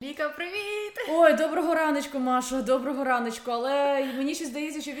Ліка, привіт! Ой, доброго раночку, Маша, доброго раночку. Але мені щось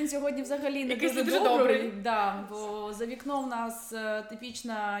здається, що він сьогодні взагалі не дуже добрий. Да, бо за вікном у нас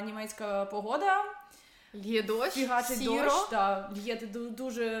типічна німецька погода. Лє дощ, фігачить сіро. Дощ, та, Лє, ти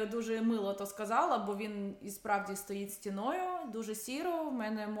дуже мило то сказала, бо він і справді стоїть стіною, дуже сіро, в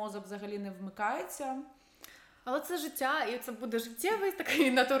мене мозок взагалі не вмикається. Але це життя, і це буде життєвий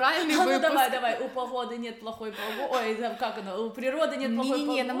такий натуральний випуск. Ну давай, у погоди нет плохой погоди. Ой, як воно, у природи нет плохой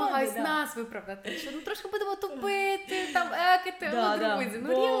погоди. Ні, намагаюсь нас виправдати. Що трошки будемо тупити, там екати, друзі,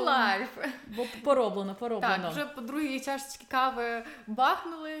 real life. Бо пороблено. Так, вже по другій чашечці кави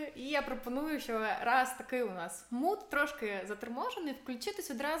бахнули, і я пропоную, що раз такий у нас муд трошки заторможений,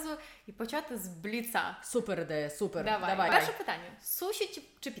 включитись одразу і почати з бліца. Супер ідея, супер. Давай. Перше питання. Суші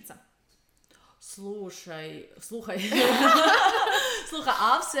чи піца? Слухай,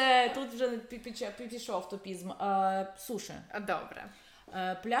 а все, тут вже пішов тупізм. Суші. Добре.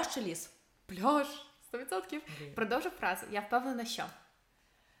 Пляж чи ліс? Пляж, 100%. Продовжу фразу. Я впевнена,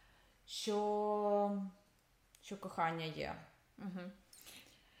 що кохання є. Угу.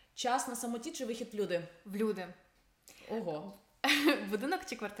 Час на самоті чи вихід в люди? Ого. Будинок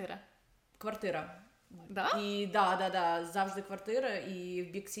чи квартира? Квартира. Да? І да, завжди квартира, і в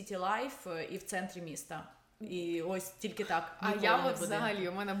Big City Life, і в центрі міста. І ось тільки так. А я от взагалі,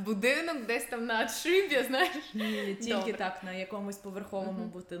 у мене будинок десь там на отшибі, знаєш? Ні, тільки так, на якомусь поверховому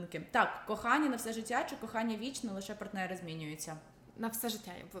будинку. Так, кохання на все життя чи кохання вічне, лише партнери змінюються? На все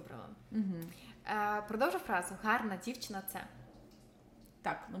життя я б вибрала. Продовжу фразу. Гарна дівчина – це?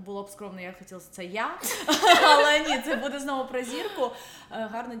 Так, було б скромно, я хотіла, це я, але ні, це буде знову про зірку.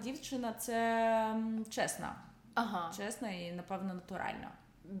 Гарна дівчина – це чесна. Ага. Чесна і, напевно, натуральна.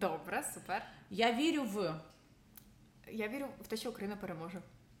 Добре, супер. Я вірю в те, що Україна переможе.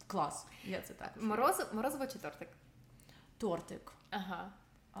 Клас, я це так. Морозиво чи тортик? Тортик. Ага.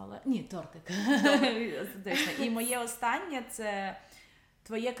 Ні, тортик. І моє останнє – це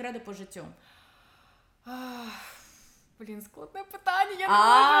твоє кредо по життю. Блін, складне питання, я не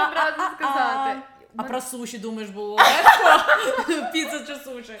можу одразу сказати. А про суші, думаєш, було легко? Піца чи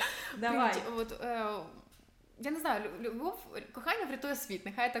суші? Давай. Я не знаю, кохання врятує світ,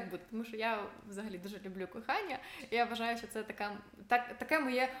 нехай так буде, тому що я взагалі дуже люблю кохання, і я вважаю, що це таке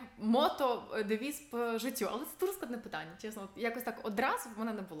моє мото, девіз по життю. Але це дуже складне питання, чесно. Якось так одразу в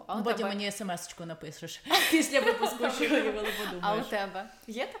мене не було. Потім мені смс-очку напишеш після випуску, що я подумаєш. А у тебе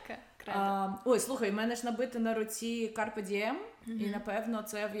є таке? Ой, слухай, в мене ж набито на руці Carpe Diem, і, напевно,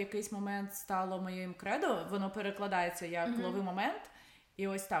 це в якийсь момент стало моїм кредо. Воно перекладається як лови момент. І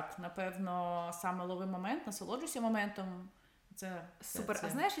ось так, напевно, саме лови момент, насолоджуйся моментом. Це супер. А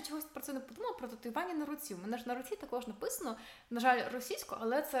знаєш, я чогось про це не подумала, про татуювання на руці. У мене ж на руці також написано, на жаль, російською,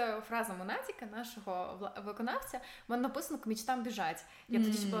 але це фраза Монатіка, нашого виконавця. В мене написано «К мечтам біжать». Я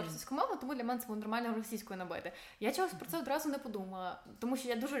тоді ще була російською мовою, тому для мене це було нормально російською набити. Я чогось про це одразу не подумала, тому що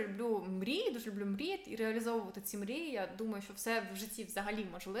я дуже люблю мріяти і реалізовувати ці мрії. Я думаю, що все в житті взагалі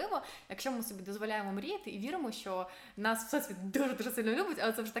можливо, якщо ми собі дозволяємо мріяти і віримо, що нас всесвіт дуже-дуже сильно любить,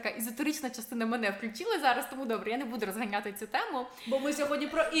 але це вже така езотерична частина мене включила зараз, тому добре, я не буду розганяти цю тему. Бо ми сьогодні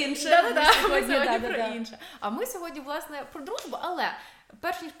про інше. Ми сьогодні про інше. А ми сьогодні, власне, про дружбу. Але,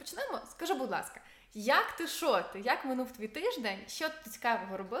 перш ніж почнемо, скажи, будь ласка, як минув твій тиждень, що ти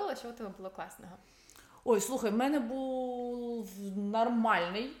цікавого робила, що у тебе було класного? Ой, слухай, в мене був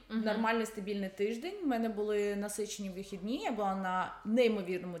нормальний стабільний тиждень. В мене були насичені вихідні. Я була на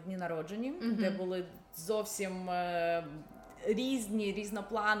неймовірному дні народження, де були зовсім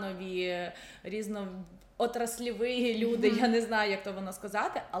різнопланові, отрасліві люди, я не знаю, як то воно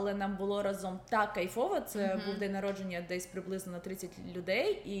сказати, але нам було разом так кайфово. Це був день народження десь приблизно на 30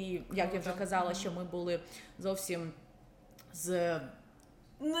 людей, і, як я вже казала, що ми були зовсім з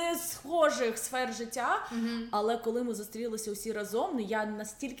не схожих сфер життя, але коли ми зустрілися усі разом, я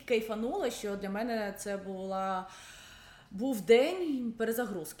настільки кайфанула, що для мене це був день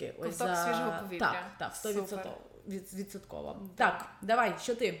перезагрузки. Ковток свіжого повітря. Так, 100%. Відсотково. Так, давай,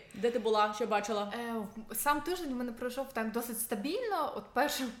 що ти? Де ти була? Що бачила? Сам тиждень у мене пройшов так досить стабільно. От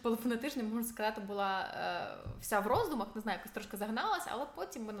перша половина тижня, можна сказати, була вся в роздумах, не знаю, якось трошки загналася, але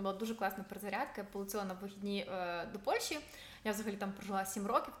потім в мене була дуже класна перезарядка. Я полетіла на вихідні до Польщі. Я взагалі там прожила 7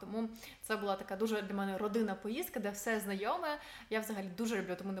 років, тому це була така дуже для мене родинна поїздка, де все знайоме. Я взагалі дуже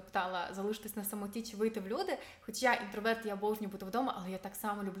люблю, тому не питала залишитись на самоті чи вийти в люди. Хоч я інтроверт, я обожнюю бути вдома, але я так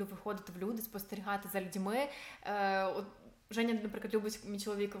само люблю виходити в люди, спостерігати за людьми. Женя, наприклад, любить, мій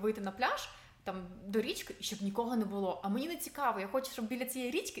чоловік, вийти на пляж. там до річки, і щоб нікого не було. А мені не цікаво, я хочу, щоб біля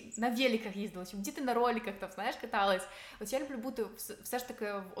цієї річки на великах їздили, щоб діти на роликах там, знаєш, катались. Ось я люблю бути все ж таки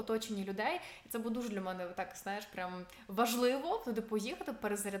в оточенні людей, і це буде дуже для мене так, знаєш, прям важливо туди поїхати,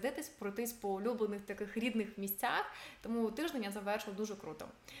 перезарядитись, пройтись по улюблених таких рідних місцях. Тому тиждень я завершила дуже круто.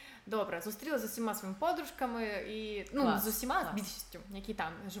 Добре, зустрілася з усіма своїми подружками і з усіма, з більшістю, які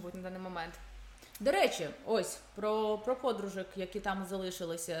там живуть на даний момент. До речі, ось, про подружок, які там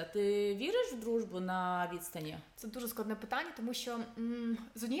залишилися. Ти віриш в дружбу на відстані? Це дуже складне питання, тому що,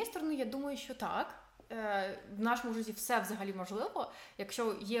 з однієї сторони, я думаю, що так. В нашому житті все взагалі можливо,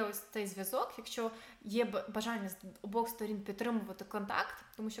 якщо є ось цей зв'язок, якщо є бажання з обох сторін підтримувати контакт,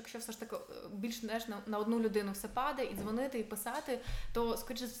 тому що якщо все ж таки більше на одну людину все падає, і дзвонити, і писати, то,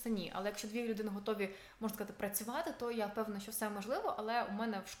 скоріше за все, ні. Але якщо дві людини готові, можна сказати, працювати, то я впевнена, що все можливо. Але у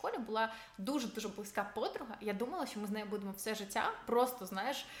мене в школі була дуже-дуже близька подруга, я думала, що ми з нею будемо все життя просто,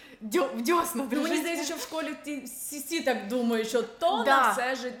 знаєш, в дьосна дружити. Мені здається, що в школі всі так думають, що то на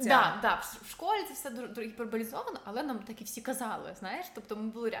все життя. Да, в школі це все гіперболізовано, але нам так і всі казали, знаєш, тобто ми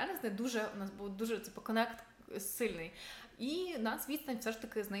були реально з нею у нас був дуже коннект сильний, і нас відстань все ж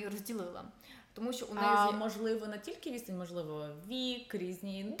таки з нею розділила. Тому що у неї можливо, не тільки відстань, можливо, вік,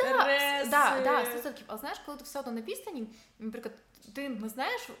 різні інтереси. Да, 100%. Але знаєш, коли ти все одно на відстані, наприклад, ти не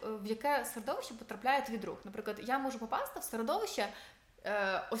знаєш, в яке середовище потрапляє твій друг. Наприклад, я можу попасти в середовище,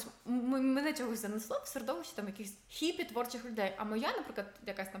 ось мене чогось занесло в середовище там якихось хіпі творчих людей, а моя, наприклад,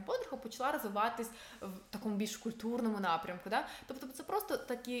 якась там подруга почала розвиватись в такому більш культурному напрямку, да? Тобто це просто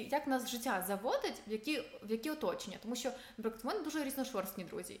такі, як нас життя заводить, в які оточення, тому що, наприклад, в мене дуже різношорстні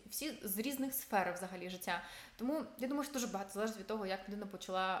друзі, всі з різних сфер взагалі життя, тому я думаю, що дуже багато залежить від того, як людина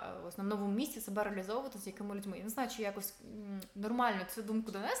почала ось на новому місці себе реалізовувати з якими людьми. Я не знаю, чи якось нормально цю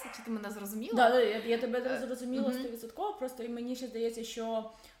думку донесла, чи ти мене зрозуміла? Да, я тебе зрозуміла 100%, просто і мені ще здається,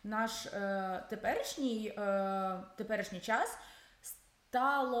 що наш теперішній час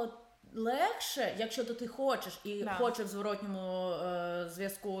стало легше, якщо ти хочеш і хоче в зворотньому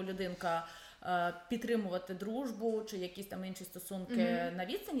зв'язку людинка підтримувати дружбу чи якісь там інші стосунки на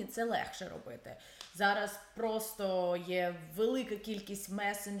відстані, це легше робити. Зараз просто є велика кількість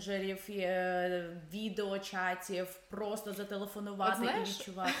месенджерів, відеочатів, просто зателефонувати і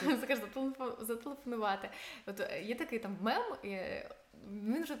відчувати. Зателефонувати. От є такий там мем,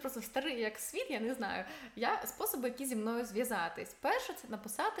 він вже просто старий як світ, я не знаю. Способи, які зі мною зв'язатись. Перше, це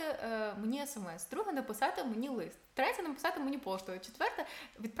написати мені смс. Друге, написати мені лист. Третє, написати мені поштою. Четверте,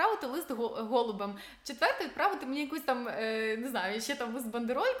 відправити лист голубем. Четверте, відправити мені якусь там, не знаю, ще там лист з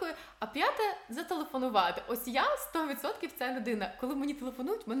бандеролькою. А п'яте, зателефонувати. Ось я 100% ця людина. Коли мені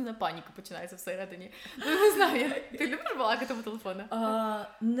телефонують, в мене на паніка починається всередині. Не знаю, ти любиш балакати по телефону?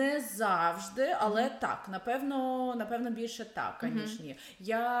 Не завжди, але так, напевно більше так, ніж ні.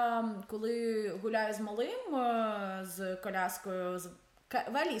 Я коли гуляю з малим, з коляскою, з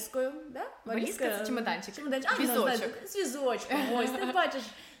валізкою, да? Валізка – це чемоданчик. Зв'язочок. Зв'язочком. Ось, ти бачиш,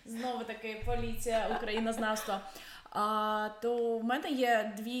 знову таки поліція, українознавства. То в мене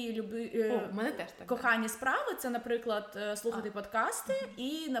є дві кохані справи. Це, наприклад, слухати подкасти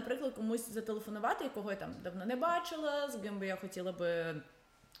і, наприклад, комусь зателефонувати, якого я там давно не бачила, з ким би я хотіла би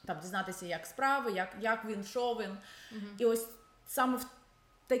там дізнатися, як справи, як він, що він. І ось саме в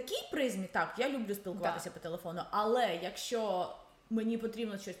такій призмі, так, я люблю спілкуватися по телефону, але якщо мені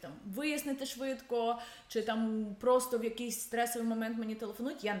потрібно щось там вияснити швидко, чи там просто в якийсь стресовий момент мені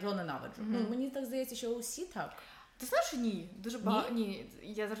телефонують, я то ненавиджу. Мені так здається, що усі так. Ти знаєш, що ні? Дуже багато. Ні,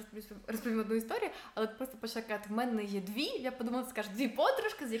 я зараз розповім одну історію, але просто почала казати, в мене є дві, я подумала, ти скажеш, дві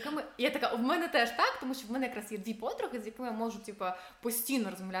подружки, з якими... Я така, в мене теж так, тому що в мене якраз є дві подруги, з якими я можу, постійно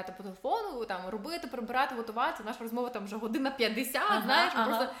розмовляти по телефону, там, робити, прибирати, готувати, наша розмова там вже година 50, знаєш,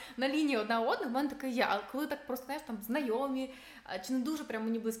 просто на лінії одна одна, в мене таке є, але коли так просто, знаєш, там, знайомі, чи не дуже прям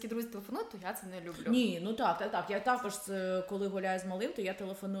мені близькі друзі телефонують, то я це не люблю. Ні, ну так. Я також, коли гуляю з малим, то я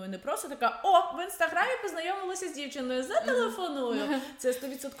телефоную не просто така, в інстаграмі познайомилася з дівчиною, зателефоную. Це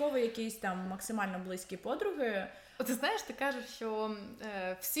 100% якісь там максимально близькі подруги. Ти знаєш, ти кажеш, що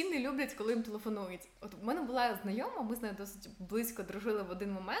всі не люблять, коли їм телефонують. От у мене була знайома, ми з нею досить близько дружили в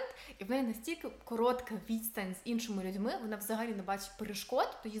один момент, і в неї настільки коротка відстань з іншими людьми, вона взагалі не бачить перешкод,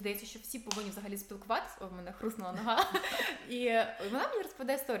 то їй здається, що всі повинні взагалі спілкуватися. В мене хруснула нога. І вона мені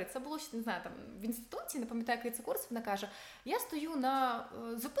розповідає історію. Це було, ще не знаю, там в інституті, не пам'ятаю, який це курс, вона каже, я стою на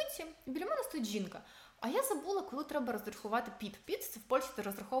зупинці, і біля мене стоїть жінка. А я забула, коли треба розрахувати ПІТ. ПІТ – це в Польщі ти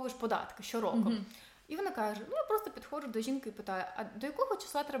розраховуєш податки щороку. І вона каже, я просто підходжу до жінки і питаю, а до якого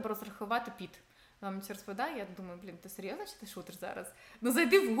числа треба розрахувати ПІТ? вона мені це розповідає, я думаю, ти серйозно чи ти шутиш зараз? Ну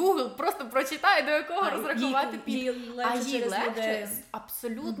зайди в Google, просто прочитай, до якого розрахувати їй легше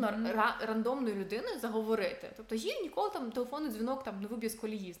абсолютно рандомною людиною заговорити. Тобто їй ніколи там телефонний дзвінок там не виб'є з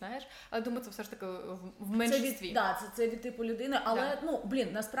колії, знаєш, але думаю, це все ж таки в меншинстві. Це від типу людини, але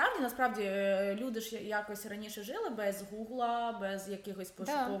насправді люди ж якось раніше жили без Гугла, без якихось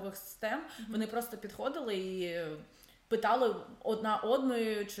пошукових систем, вони просто підходили і питали одна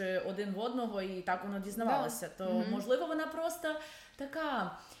одної чи один в одного, і так воно дізнавалося. То, можливо, вона просто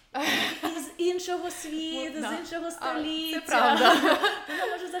така з іншого світу, з іншого століття. Це правда.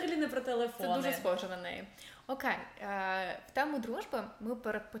 Вона може взагалі не про телефони. Це дуже схоже на неї. Окей, в тему дружби ми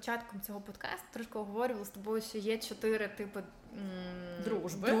перед початком цього подкасту трошки обговорювали з тобою, що є 4 типи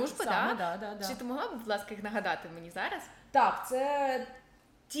дружби, саме, да? Чи ти могла б, будь ласка, їх нагадати мені зараз? Так, це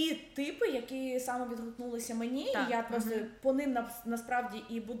ті типи, які саме відгукнулися мені, і я просто по ним насправді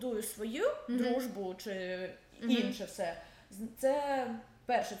і будую свою дружбу чи інше все. Це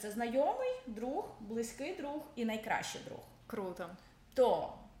перше, це знайомий друг, близький друг і найкращий друг. Круто.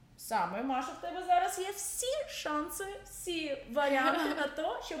 То саме, Маша, в тебе зараз є всі шанси, всі варіанти на те,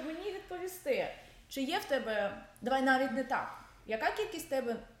 щоб мені відповісти. Чи є в тебе, давай навіть не так, яка кількість в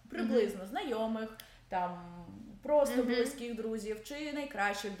тебе приблизно знайомих, там, просто близьких друзів чи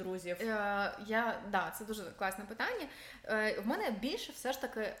найкращих друзів? Це дуже класне питання. В мене більше все ж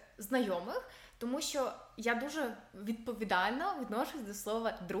таки знайомих, тому що я дуже відповідально відношусь до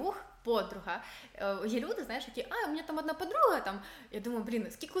слова друг, подруга. Є люди, знаєш, які, у мене там одна подруга, там, я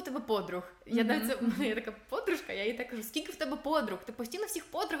думаю, скільки у тебе подруг? Я навіть, у мене є така подружка, я їй так кажу, скільки в тебе подруг? Ти постійно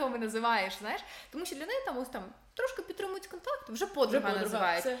всіх подругами називаєш, знаєш? Тому що для неї там ось там трошки підтримують контакт, вже подруга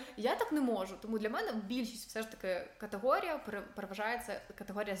називають. Я так не можу, тому для мене більшість все ж таки категорія переважається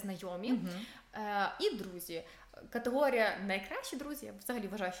категорія знайомі і друзі. Категорія найкращі друзі, я взагалі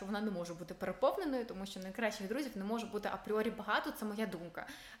вважаю, що вона не може бути переповненою, тому що найкращих друзів не може бути апріорі багато, це моя думка.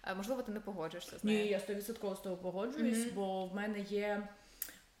 Можливо, ти не погоджуєшся з нею. Ні, я 100% з тобою погоджуюсь, бо в мене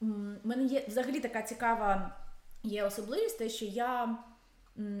є взагалі така цікава є особливість, те, що я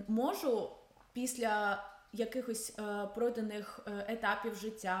можу після якихось пройдених етапів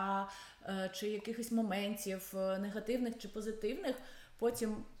життя чи якихось моментів негативних чи позитивних,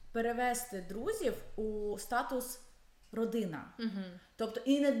 потім перевести друзів у статус родина. Тобто,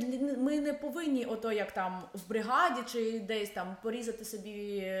 ми не повинні як там в бригаді чи десь там порізати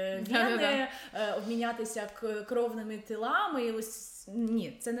собі вени, обмінятися кровними тілами. І ось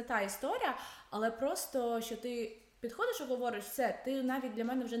ні, це не та історія, але просто, що ти підходиш і говориш, все, ти навіть для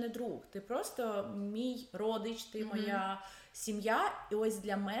мене вже не друг, ти просто мій родич, ти моя сім'я, і ось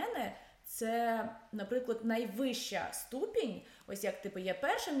для мене це, наприклад, найвища ступінь, ось як є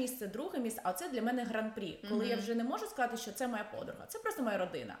перше місце, друге місце, а це для мене гран-прі, коли я вже не можу сказати, що це моя подруга, це просто моя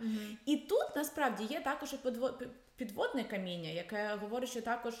родина. І тут, насправді, є також і підводне каміння, яке говорить, що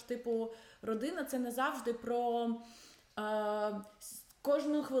також, родина – це не завжди про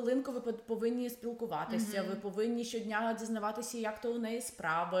кожну хвилинку ви повинні спілкуватися, ви повинні щодня дізнаватися, як то у неї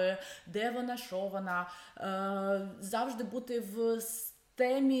справи, де вона, що вона, завжди бути в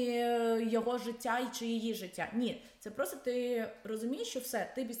темі його життя чи її життя. Ні, це просто ти розумієш, що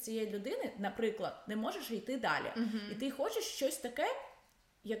все, ти без цієї людини, наприклад, не можеш йти далі. І ти хочеш щось таке,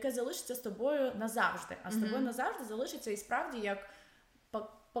 яке залишиться з тобою назавжди. А з тобою назавжди залишиться і справді, як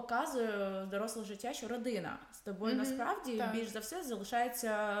показує доросле життя, що родина. З тобою насправді більш за все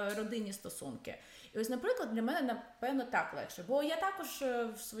залишаються родинні стосунки. І ось, наприклад, для мене, напевно, так легше. Бо я також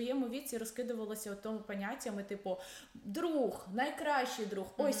в своєму віці розкидувалася тому поняттями, друг, найкращий друг.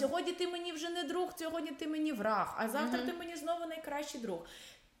 Ой, сьогодні ти мені вже не друг, сьогодні ти мені враг, а завтра ти мені знову найкращий друг.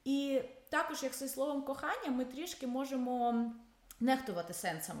 І також, як зі словом кохання, ми трішки можемо нехтувати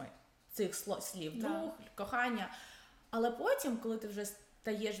сенсами цих слів. Друг, кохання. Але потім, коли ти вже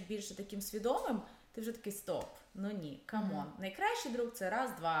стаєш більше таким свідомим, ти вже такий стоп, ну ні, камон. Найкращий друг – це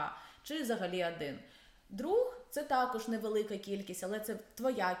раз, два, чи взагалі один. Друг – це також невелика кількість, але це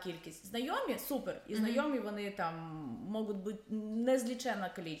твоя кількість. Знайомі – супер. І знайомі вони там можуть бути незліченна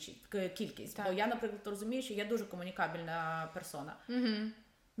кількість. Бо я, наприклад, розумію, що я дуже комунікабельна персона.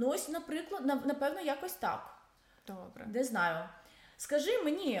 Ну ось, наприклад, напевно, якось так. Добре. Не знаю. Скажи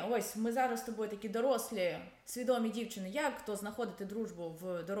мені, ось ми зараз з тобою такі дорослі, свідомі дівчини, як то знаходити дружбу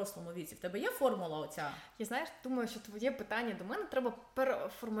в дорослому віці? В тебе є формула оця? Я, думаю, що твоє питання до мене треба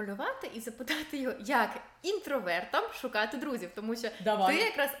переформулювати і запитати його, як інтровертам шукати друзів, тому що ти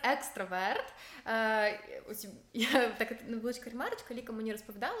якраз екстраверт. Ось я така невеличка ремарочка, Ліка мені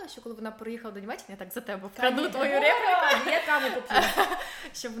розповідала, що коли вона приїхала до Німеччини, я так за тебе вкраду твою репліку. Я каву поп'ю.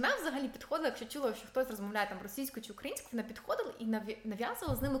 що вона взагалі підходила, якщо чула, що хтось розмовляє там російською чи українською, вона підходила і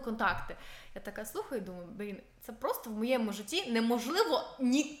нав'язувала з ними контакти. Я така слухаю і думаю, це просто в моєму житті неможливо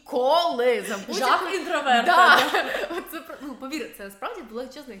ніколи забути. Жах інтроверта. Да. Повір, це справді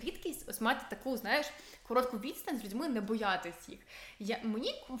величезна рідкість, ось мати таку, знаєш, коротку відстань з людьми, не боятись їх.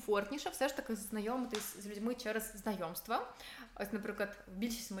 Мені комфортніше все ж таки знайомитись з людьми через знайомства. Ось, наприклад,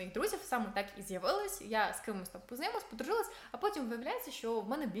 більшість моїх друзів саме так і з'явилась. Я з кимось там познайомилась, подружилась, а потім виявляється, що в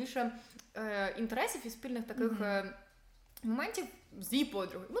мене більше інтересів і спільних таких моментів з її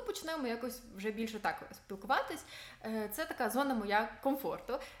подругою. Ми починаємо якось вже більше так спілкуватись. Це така зона моя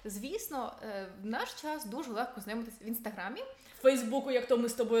комфорту. Звісно, в наш час дуже легко знайомитись в Інстаграмі. Фейсбуку, як то ми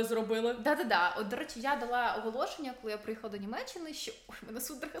з тобою зробили. Да-да-да. От, до речі, я дала оголошення, коли я приїхала до Німеччини, що... Ой, мене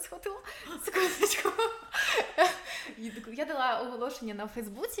судорога схватила. Секундочку. Я дала оголошення на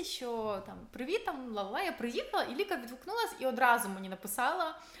Фейсбуці, що там привіт, там, ла-ла, я приїхала, і Ліка відгукнулась і одразу мені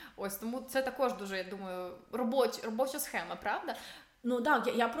написала. Ось, тому це також дуже, я думаю, робоча схема, правда? Ну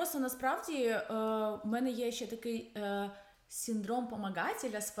так, я просто насправді, в мене є ще такий синдром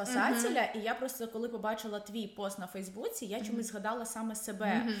помагателя, спасателя, і я просто, коли побачила твій пост на Фейсбуці, я чомусь згадала саме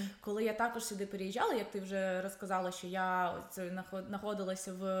себе. Коли я також сюди переїжджала, як ти вже розказала, що я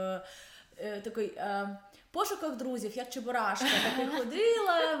знаходилася в такий пошуках друзів, як чебурашка, таки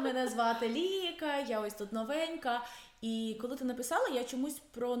ходила, мене звати Ліка, я ось тут новенька. І коли ти написала, я чомусь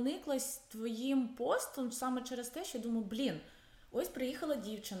прониклась твоїм постом саме через те, що думаю, ось приїхала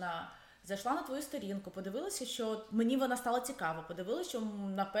дівчина, зайшла на твою сторінку, подивилася, що мені вона стала цікава, подивилася, що,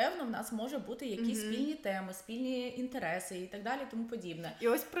 напевно, в нас може бути якісь спільні теми, спільні інтереси і так далі, тому подібне. І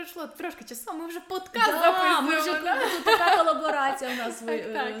ось пройшло трошки часу, ми вже подкаст записуємо. Тут така колаборація у нас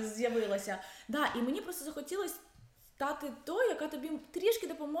з'явилася. Да, і мені просто захотілося стати тою, яка тобі трішки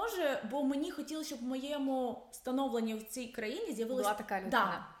допоможе, бо мені хотілося, щоб в моєму становленні в цій країні з'явилася... Була така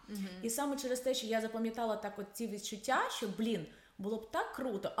людина. Да. І саме через те, що я запам'ятала так от ці відчуття, що, було б так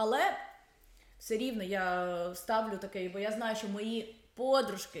круто, але все рівно я ставлю таке, бо я знаю, що мої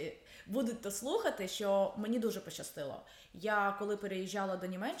подружки будуть то слухати, що мені дуже пощастило. Я, коли переїжджала до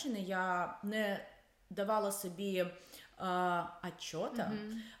Німеччини, я не давала собі отчета,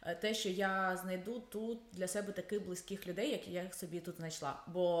 те, що я знайду тут для себе таких близьких людей, як я їх собі тут знайшла.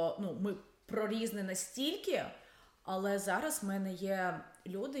 Бо ми прорізні настільки, але зараз в мене є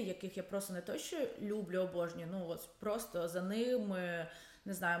люди, яких я просто не то, що люблю, обожнюю, просто за ними,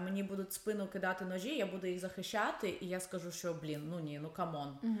 не знаю, мені будуть спину кидати ножі, я буду їх захищати, і я скажу, що,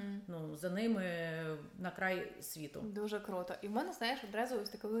 камон, за ними на край світу. Дуже круто. І в мене, знаєш, одразу ось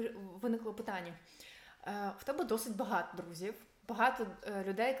таке виникло питання. В тебе досить багато друзів, багато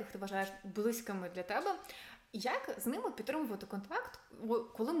людей, яких ти вважаєш близькими для тебе. Як з ними підтримувати контакт,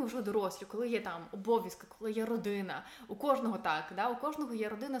 коли ми вже дорослі, коли є там обов'язки, коли є родина, у кожного так, да? У кожного є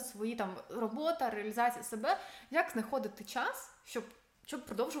родина, свої там робота, реалізація себе. Як знаходити час, щоб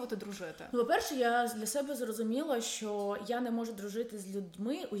продовжувати дружити? По-перше, я для себе зрозуміла, що я не можу дружити з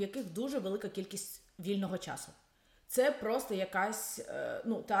людьми, у яких дуже велика кількість вільного часу. Це просто якась,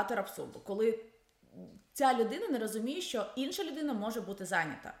 театр абсурду, коли ця людина не розуміє, що інша людина може бути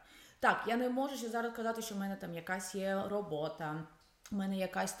зайнята. Так, я не можу ще зараз казати, що в мене там якась є робота, в мене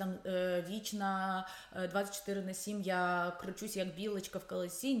якась там вічна 24/7, я кручусь як білочка в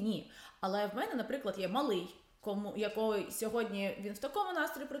колесі, ні. Але в мене, наприклад, є малий, який сьогодні він в такому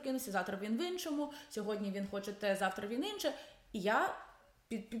настрої прокинувся, завтра він в іншому, сьогодні він хоче те, завтра він інше. І я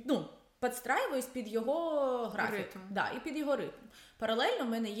підстраююсь під його графік. І під його ритм. Паралельно в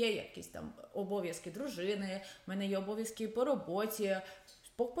мене є якісь там обов'язки дружини, в мене є обов'язки по роботі,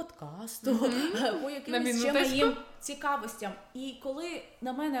 по подкасту, по якимось ще моїм цікавостям. І коли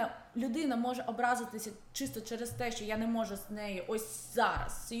на мене людина може образитися чисто через те, що я не можу з нею ось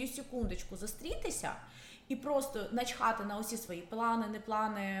зараз, цю секундочку зустрітися і просто начхати на усі свої плани, не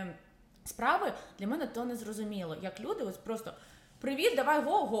плани, справи, для мене то не зрозуміло. Як люди ось просто «Привіт, давай,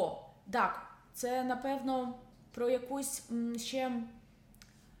 го-го!» Так, це, напевно, про якусь ще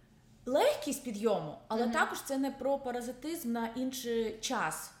легкість підйому, але також це не про паразитизм на інший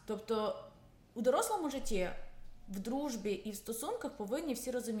час. Тобто у дорослому житті, в дружбі і в стосунках повинні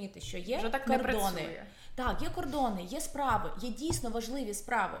всі розуміти, що є кордони. Так, є кордони, є справи, є дійсно важливі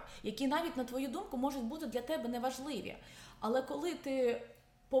справи, які навіть, на твою думку, можуть бути для тебе неважливі. Але коли ти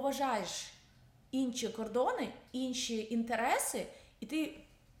поважаєш інші кордони, інші інтереси, і ти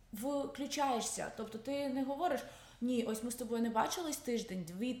включаєшся, тобто ти не говориш: ні, ось ми з тобою не бачились тиждень,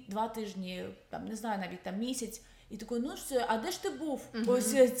 2 тижні, там, не знаю, навіть там місяць, і такий, все, а де ж ти був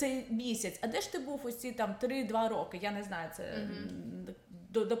ось цей місяць, а де ж ти був ось ці там 3-2 роки, я не знаю, це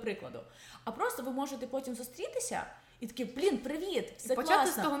до прикладу. А просто ви можете потім зустрітися і такі, привіт, все почати класно.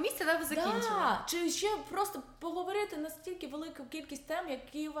 Почати з того місця, де ви закінчили. Да. Чи ще просто поговорити настільки велику кількість тем,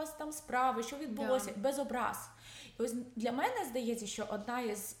 які у вас там справи, що відбулося, без образ. І ось для мене здається, що одна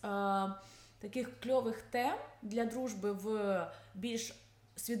із таких кльових тем для дружби в більш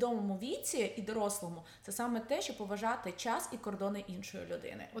свідомому віці і дорослому, це саме те, що поважати час і кордони іншої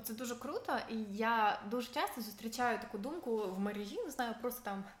людини. Оце дуже круто, і я дуже часто зустрічаю таку думку в мережі, не знаю, просто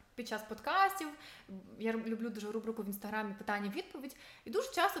там під час подкастів, я люблю дуже рубрику в Інстаграмі «Питання-відповідь», і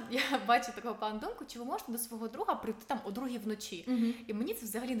дуже часто я бачу такого плану думку, чи ви можете до свого друга прийти там о 2:00 вночі. І мені це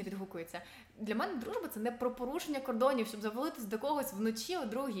взагалі не відгукується. Для мене дружба – це не про порушення кордонів, щоб завалитись до когось вночі о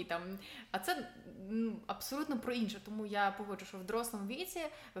 2:00, там, а це абсолютно про інше. Тому я погоджу, що в дорослому віці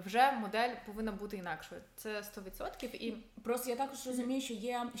вже модель повинна бути інакшою. Це 100%. І просто я також розумію, що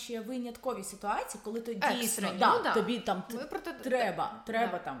є ще виняткові ситуації, коли то дійсно тобі там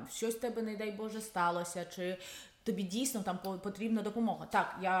треба там щось тебе, не дай Боже, сталося, чи тобі дійсно там потрібна допомога.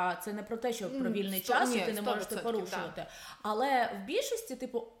 Так, це не про те, що про вільний час, і ти не можеш це порушувати. Да. Але в більшості,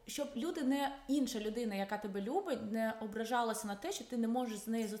 щоб інша людина, яка тебе любить, не ображалася на те, що ти не можеш з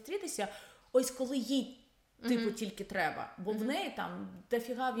нею зустрітися, ось коли їй тільки треба, бо в неї там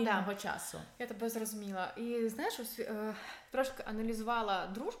дофіга вільного часу. Я тебе зрозуміла. І знаєш, ось трошки аналізувала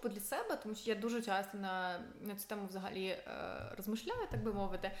дружбу для себе, тому що я дуже часто на цю тему взагалі розмишляю, так би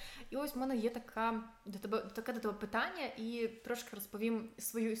мовити. І ось в мене є таке до тебе питання, і трошки розповім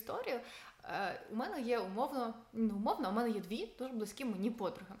свою історію. У мене є у мене є 2 дуже близькі мені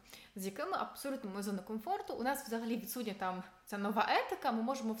подруги, з якими абсолютно ми зона комфорту. У нас взагалі відсутня там ця нова етика, ми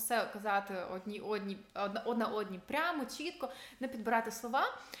можемо все казати одна одній прямо, чітко, не підбирати слова.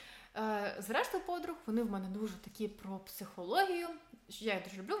 Зрештою подруг, вони в мене дуже такі про психологію, я їх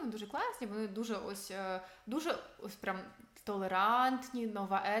дуже люблю, вони дуже класні, вони дуже прям толерантні,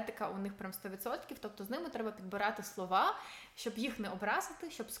 нова етика у них прям 100%, тобто з ними треба підбирати слова, щоб їх не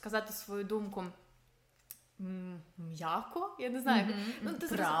образити, щоб сказати свою думку м'яко, я не знаю.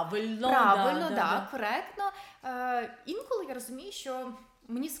 Правильно, коректно. Інколи я розумію, що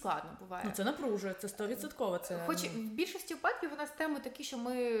мені складно буває. Це напружує, це 100%. Хоч в більшості випадків у нас теми такі, що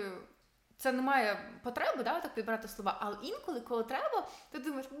це немає потреби, так підбирати слова, але інколи, коли треба, ти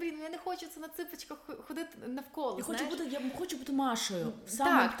думаєш, я не хочу це на ципочках ходити навколо. Я хочу бути Машею,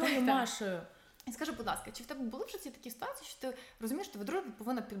 саме тою Машею. І скажи, будь ласка, чи в тебе були вже ці такі ситуації, що ти розумієш, що в дружбі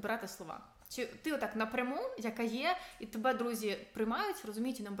повинна підбирати слова? Чи ти отак напряму, яка є, і тебе друзі приймають,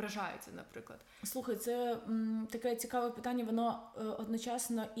 розуміють і не ображаються, наприклад? Слухай, це таке цікаве питання, воно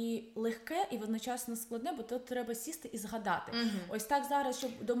одночасно і легке, і одночасно складне, бо тут треба сісти і згадати. Ось так зараз,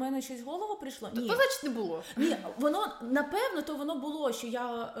 щоб до мене щось в голову прийшло? Ні. То значить не було. Ні, воно було, що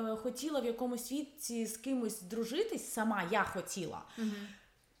я хотіла в якомусь віці з кимось дружитись, сама я хотіла.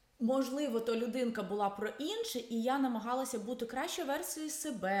 Можливо, то людинка була про інше, і я намагалася бути кращою версією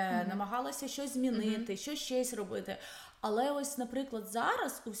себе, намагалася щось змінити, щось щось робити. Але ось, наприклад,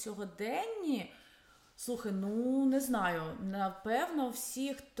 зараз у сьогоденні, слухай, не знаю, напевно,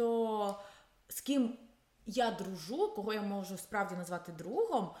 всі, з ким я дружу, кого я можу справді назвати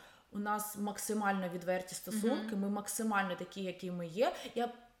другом, у нас максимально відверті стосунки, ми максимально такі, які ми є.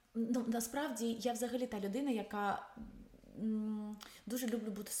 Насправді, я взагалі та людина, яка дуже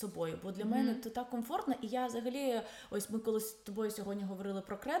люблю бути собою, бо для мене це так комфортно, і я взагалі, ось ми коли з тобою сьогодні говорили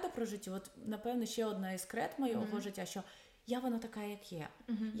про кредо, про життя, от, напевно, ще одна із кред моєго життя, що я вона така, як є.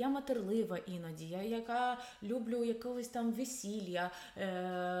 Я матерлива іноді, я яка люблю якогось там весілля.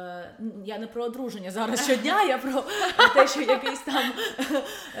 Я не про одруження зараз щодня, я про те, що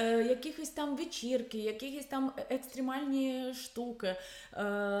якісь там вечірки, якісь там екстремальні штуки.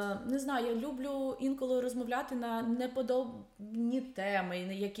 Не знаю, я люблю інколи розмовляти на неподобні теми,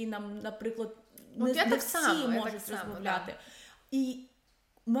 які нам, наприклад, не всі можуть розмовляти. І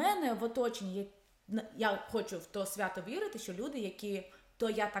в мене в оточенні я хочу в то свято вірити, що люди, які то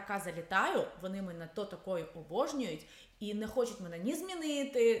я така залітаю, вони мене то такою обожнюють і не хочуть мене ні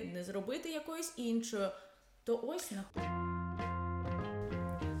змінити, ні зробити якоюсь іншою, то ось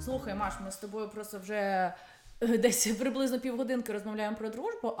Слухай, Маш, ми з тобою просто вже десь приблизно півгодинки розмовляємо про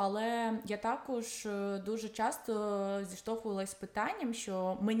дружбу, але я також дуже часто зіштовхувалась з питанням,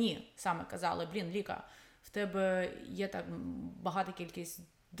 що мені саме казали, Ліка, в тебе є так багата кількість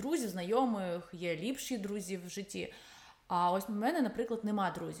друзів, знайомих, є ліпші друзі в житті. А ось в мене, наприклад,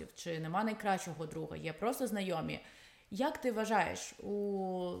 нема друзів, чи нема найкращого друга, є просто знайомі. Як ти вважаєш,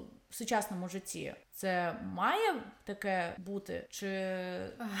 у в сучасному житті це має таке бути, чи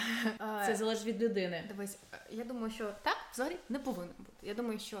це залежить від людини? Дивись, я думаю, що так взагалі не повинно бути. Я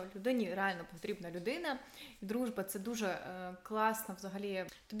думаю, що людині реально потрібна людина, і дружба – це дуже класно взагалі.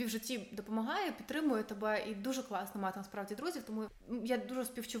 Тобі в житті допомагає, підтримує тебе, і дуже класно мати насправді друзів, тому я дуже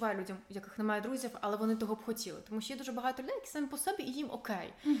співчуваю людям, яких немає друзів, але вони того б хотіли. Тому що є дуже багато людей, які самі по собі, і їм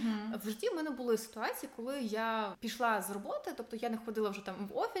окей. В житті в мене були ситуації, коли я пішла з роботи, тобто я не ходила вже там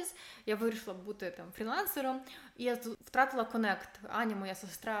в офіс, я вирішила бути там фрілансером, і я втратила коннект. Аня, моя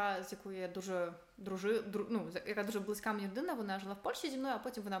сестра, з якою я дуже яка дуже близька мені людина, вона жила в Польщі зі мною, а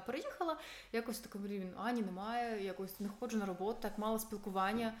потім вона переїхала, якось такий рівень, Ані немає, якось не ходжу на роботу, так мало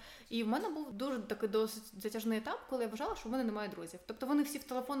спілкування. І в мене був дуже такий досить затяжний етап, коли я вважала, що в мене немає друзів. Тобто вони всі в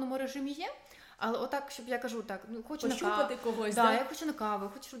телефонному режимі є, але отак, щоб я кажу, так, хочу пощупати когось, да, я хочу на каву,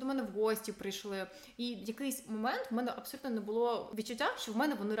 хочу, щоб до мене в гості прийшли. І в якийсь момент в мене абсолютно не було відчуття, що в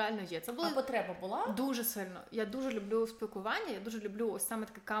мене вони реально є. Це було потреба була? Дуже сильно. Я дуже люблю спілкування, я дуже люблю ось саме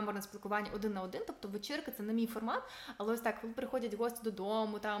таке камерне спілкування один на один, тобто вечірка – це не мій формат, але ось так, коли приходять гості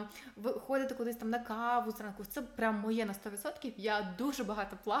додому, там, ви ходите кудись там на каву зранку, це прям моє на 100%. Я дуже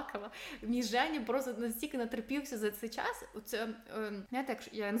багато плакала. Мій Женя просто настільки натерпівся за цей час. Це, знаєте,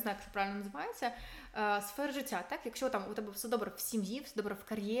 я не знаю, як це правильно називається, сфери життя, так? Якщо там у тебе все добре в сім'ї, все добре в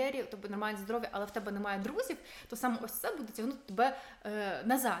кар'єрі, у тебе нормальне здоров'я, але в тебе немає друзів, то саме ось це буде тягнути тебе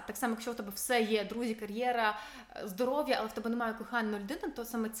назад. Так само, якщо в тебе все є, друзі, кар'єра, здоров'я, але в тебе немає коханої людини, то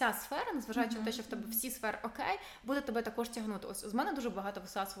саме ця сфера, незважаючи на те, що в тебе всі сфери окей, буде тебе також тягнути. Ось з мене дуже багато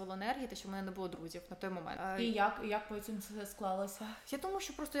висасувало енергії, те, що в мене не було друзів на той момент. І як потім це склалося? Я думаю,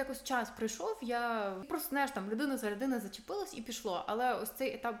 що просто якось час прийшов, я просто, знаєш, там людина за людиною зачепилась і пішло, але ось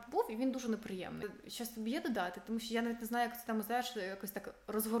цей етап був, і він дуже неприємний. Щось тобі є додати, тому що я навіть не знаю, як це там, знаєш, якось так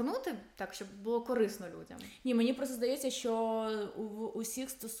розгорнути, так, щоб було корисно людям. Ні, мені просто здається, що в усіх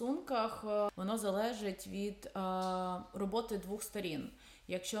стосунках воно залежить від роботи двох сторін.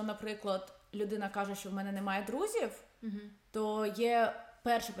 Якщо, наприклад, людина каже, що в мене немає друзів, то є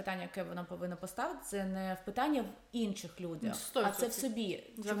перше питання, яке вона повинна поставити, це не в питання в інших людях, а це в собі.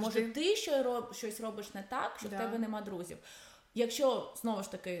 Що, може, ти щось робиш не так, що в тебе нема друзів. Якщо, знову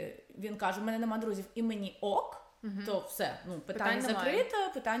ж таки, він каже, в мене нема друзів і мені ок, то все, питання закрите,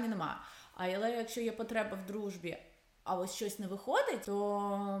 питання немає. Але якщо є потреба в дружбі, а ось щось не виходить,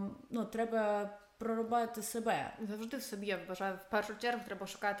 то треба проробити себе. Завжди в собі, я вважаю, в першу чергу треба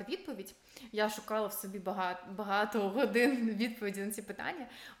шукати відповідь. Я шукала в собі багато годин відповіді на ці питання.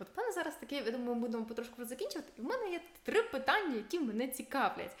 От в мене зараз таке, я думаю, ми будемо потрошку закінчувати. І в мене є 3 питання, які мене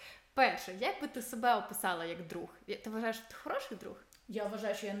цікавлять. Перше, як би ти себе описала як друг? Ти вважаєш, що ти хороший друг? Я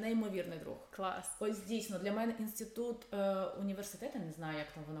вважаю, що я неймовірний друг. Клас. Ось дійсно, для мене інститут університету, не знаю, як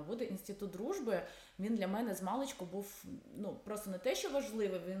там воно буде, інститут дружби, він для мене з маличку був, просто не те, що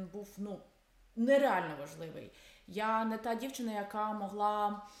важливий, він був, нереально важливий. Я не та дівчина, яка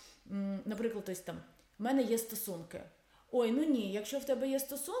могла, наприклад, ось там, в мене є стосунки. Ой, ні, якщо в тебе є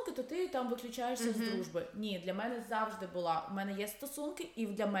стосунки, то ти там виключаєшся з дружби. Ні, для мене завжди була, в мене є стосунки, і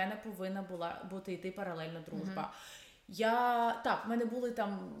для мене повинна була бути йти паралельно дружба. В мене були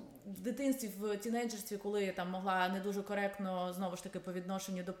там в дитинстві, в тінейджерстві, коли я там могла не дуже коректно, знову ж таки, по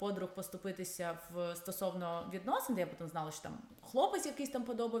відношенню до подруг поступитися стосовно відносин, де я потім знала, що там хлопець якийсь там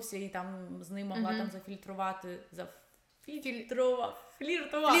подобався, і там з ним могла там зафільтрувати.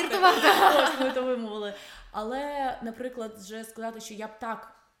 Ось ми то вимовили. Але, наприклад, вже сказати, що я б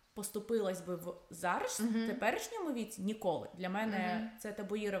так поступилась би в зараз, теперішньому віці, ніколи. Для мене це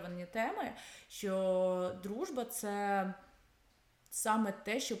табуїровані теми, що дружба – це саме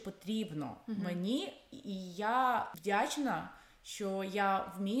те, що потрібно мені, і я вдячна, що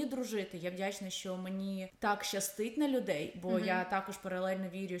я вмію дружити, я вдячна, що мені так щастить на людей, бо я також паралельно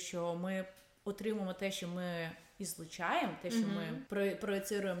вірю, що ми отримуємо те, що ми і злучаємо, те, що ми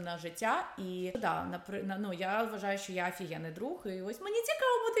проєцируємо на життя. І я вважаю, що я офігенний друг. І ось мені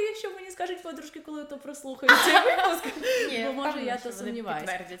цікаво буде, якщо мені скажуть подружки, коли то прослухають цей випуск. Бо може я то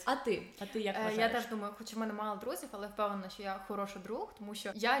сумніваюся. А ти як вважаєш? Я теж думаю, хоч у мене мало друзів, але впевнена, що я хороший друг, тому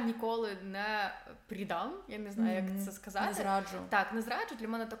що я ніколи не придам, я не знаю, як це сказати. Не зраджу. Так, не зраджу. Для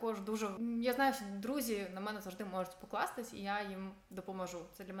мене також дуже... Я знаю, що друзі на мене завжди можуть покластись, і я їм допоможу.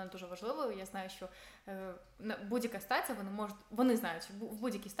 Це для мене дуже важливо. Я знаю, що будь-яка ситуація, вони знають, що в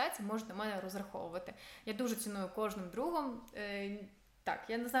будь-якій ситуації можуть на мене розраховувати. Я дуже ціную кожним другом. Так,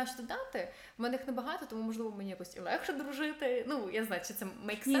 я не знаю, що додати. В мене їх небагато, тому, можливо, мені якось і легше дружити. Ну, я знаю, чи це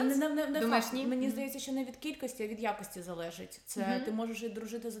make sense? Не Думаєш, факт. ні? Мені здається, що не від кількості, а від якості залежить. Це ти можеш і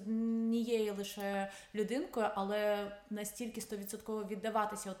дружити з однією лише людинкою, але настільки 100%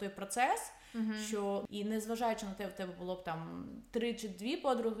 віддаватися у той процес, що і незважаючи на те, в тебе було б там 3 чи 2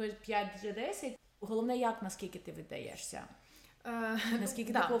 подруги, 5 чи 10, головне, наскільки ти віддаєшся.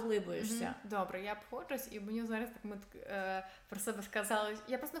 Наскільки ти поглиблюєшся. Добре, я погоджусь, і мені зараз так ми про себе сказали.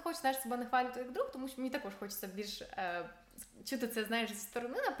 Я просто не хочу, знаєш, себе нахвалювати як друг, тому що мені також хочеться більш чути це, знаєш, зі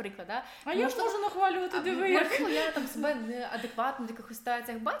сторони, наприклад. Да? А я ж можу нахвалювати, диви. Можливо, я там себе неадекватно в якихось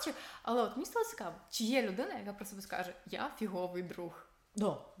ситуаціях бачу, але от мені стало цікаво, чи є людина, яка про себе скаже, я фіговий друг.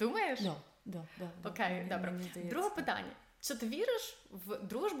 Думаєш? Да. Окей, добре. Друге питання. Чи ти віриш в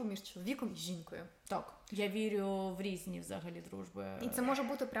дружбу між чоловіком і жінкою? Так. Я вірю в різні взагалі дружби. І це може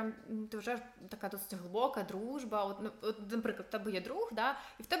бути прям, ти вже така досить глибока дружба. От, наприклад, в тебе є друг, да,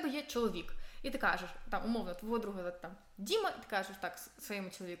 і в тебе є чоловік. І ти кажеш, там, умовно, твого друга там Діма, і ти кажеш так своєму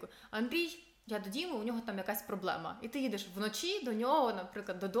чоловіку, Андрій, я до Діми, у нього там якась проблема. І ти їдеш вночі до нього,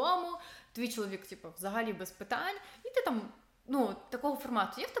 наприклад, додому, твій чоловік, типу, взагалі без питань, і ти там, такого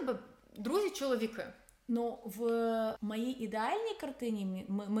формату. Є в тебе друзі-чоловіки? В моїй ідеальній картині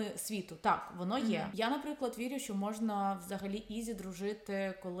світу, так, воно є. Я, наприклад, вірю, що можна взагалі ізі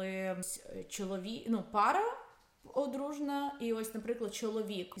дружити, коли пара одружна, і ось, наприклад,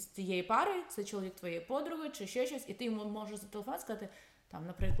 чоловік з цієї пари, це чоловік твоєї подруги, чи ще щось, і ти йому можеш зателефонувати сказати, там,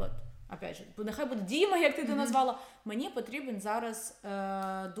 наприклад, опять же, нехай буде Діма, як ти назвала, мені потрібен зараз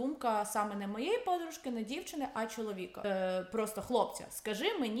думка саме не моєї подружки, не дівчини, а чоловіка. Просто хлопця,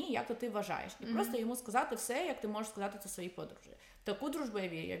 скажи мені, як ти вважаєш. І просто йому сказати все, як ти можеш сказати це своїй подружці. В таку дружбу я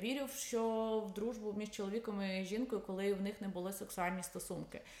вірю. Я вірю, що в дружбу між чоловіком і жінкою, коли в них не були сексуальні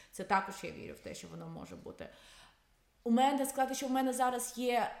стосунки. Це також я вірю в те, що воно може бути. У мене сказати, що в мене зараз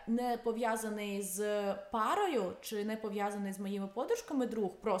є не пов'язаний з парою, чи не пов'язаний з моїми подружками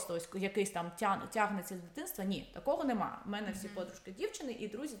друг, просто ось якийсь там тягнеться з дитинства. Ні, такого нема. У мене всі подружки дівчини, і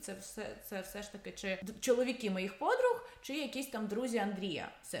друзі це все ж таки чи чоловіки моїх подруг, чи якісь там друзі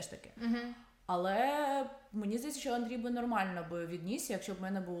Андрія, все ж таки. Але мені здається, що Андрій би нормально би віднісся, якщо б в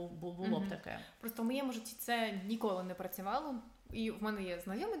мене було б таке. Просто в моєму житті це ніколи не працювало. І в мене є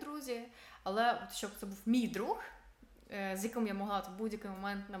знайомі друзі, але щоб це був мій друг, з яким я могла в будь-який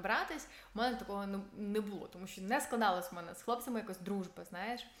момент набратись, у мене такого не було, тому що не складалось в мене з хлопцями якось дружба,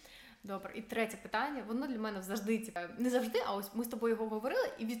 знаєш. Добре, і третє питання, воно для мене завжди, не завжди, а ось ми з тобою його говорили,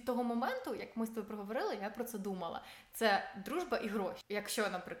 і від того моменту, як ми з тобою проговорили, я про це думала. Це дружба і гроші. Якщо,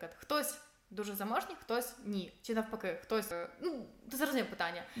 наприклад, хтось дуже заможний, хтось ні. Чи навпаки, хтось, ти зрозумів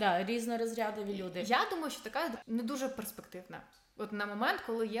питання. Да, різнорозрядові люди. Я думаю, що така не дуже перспективна. От на момент,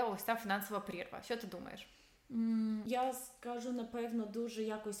 коли є ось ця фінансова прірва. Що ти думаєш? Я скажу, напевно, дуже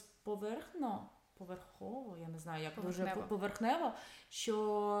якось поверхово, я не знаю, як дуже поверхнево,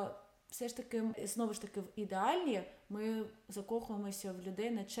 що все ж таки, знову ж таки, в ідеалі ми закохуємося в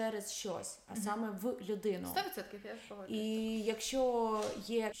людей не через щось, а саме в людину. 100% я погоджуюсь. І якщо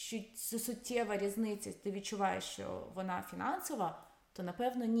є суттєва різниця, ти відчуваєш, що вона фінансова, то,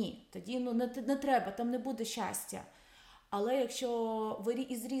 напевно, ні. Тоді не треба, там не буде щастя. Але якщо ви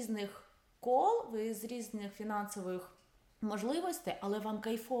із різних ви з різних фінансових можливостей, але вам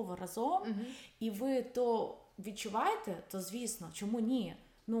кайфово разом, і ви то відчуваєте, то звісно, чому ні?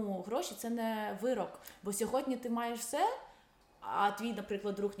 Гроші – це не вирок, бо сьогодні ти маєш все, а твій,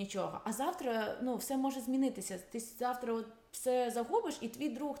 наприклад, друг нічого, а завтра, все може змінитися. Ти завтра все загубиш, і твій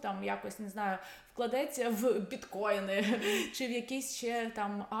друг там якось, не знаю, вкладеться в біткоїни чи в якісь ще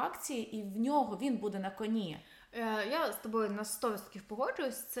там акції, і в нього він буде на коні. Я з тобою на 100%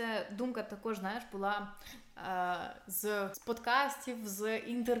 погоджуюсь. Це думка також, знаєш, була з подкастів, з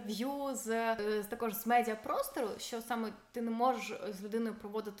інтерв'ю, також з медіапростору, що саме ти не можеш з людиною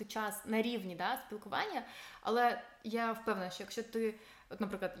проводити час на рівні спілкування, але я впевнена, що якщо ти, от,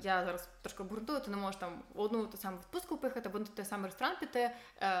 наприклад, я зараз трошки обґрунтую, ти не можеш там в одну ту саму відпустку поїхати, або на той самий ресторан піти,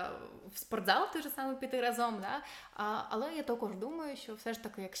 в спортзал той же самий піти разом, але я також думаю, що все ж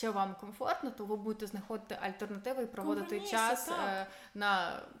таки, якщо вам комфортно, то ви будете знаходити альтернативи і проводити час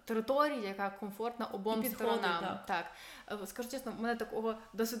на території, яка комфортна обом сторонам. Так. Скажу чесно, в мене такого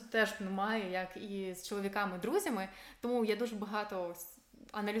досить теж немає, як і з чоловіками-друзями, тому я дуже багато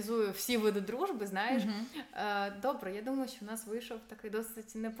аналізую всі види дружби, знаєш. Добре, я думаю, що в нас вийшов такий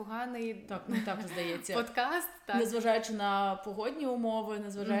досить непоганий так здається. Подкаст. Так. Незважаючи на погодні умови,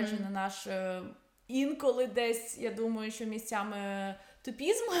 незважаючи на наш інколи десь, я думаю, що місцями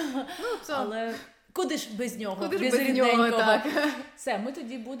тупізм, але Куди ж без нього? Куди ж без без нього, так. Все, ми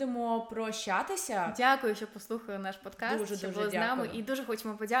тоді будемо прощатися. Дякую, що послухали наш подкаст, Дуже що були з нами. І дуже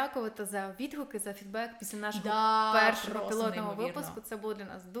хочемо подякувати за відгуки, за фідбек після нашого першого пілотного випуску. Це було для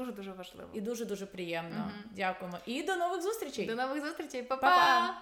нас дуже-дуже важливо. І дуже-дуже приємно. Дякуємо. І до нових зустрічей! До нових зустрічей. Па-па!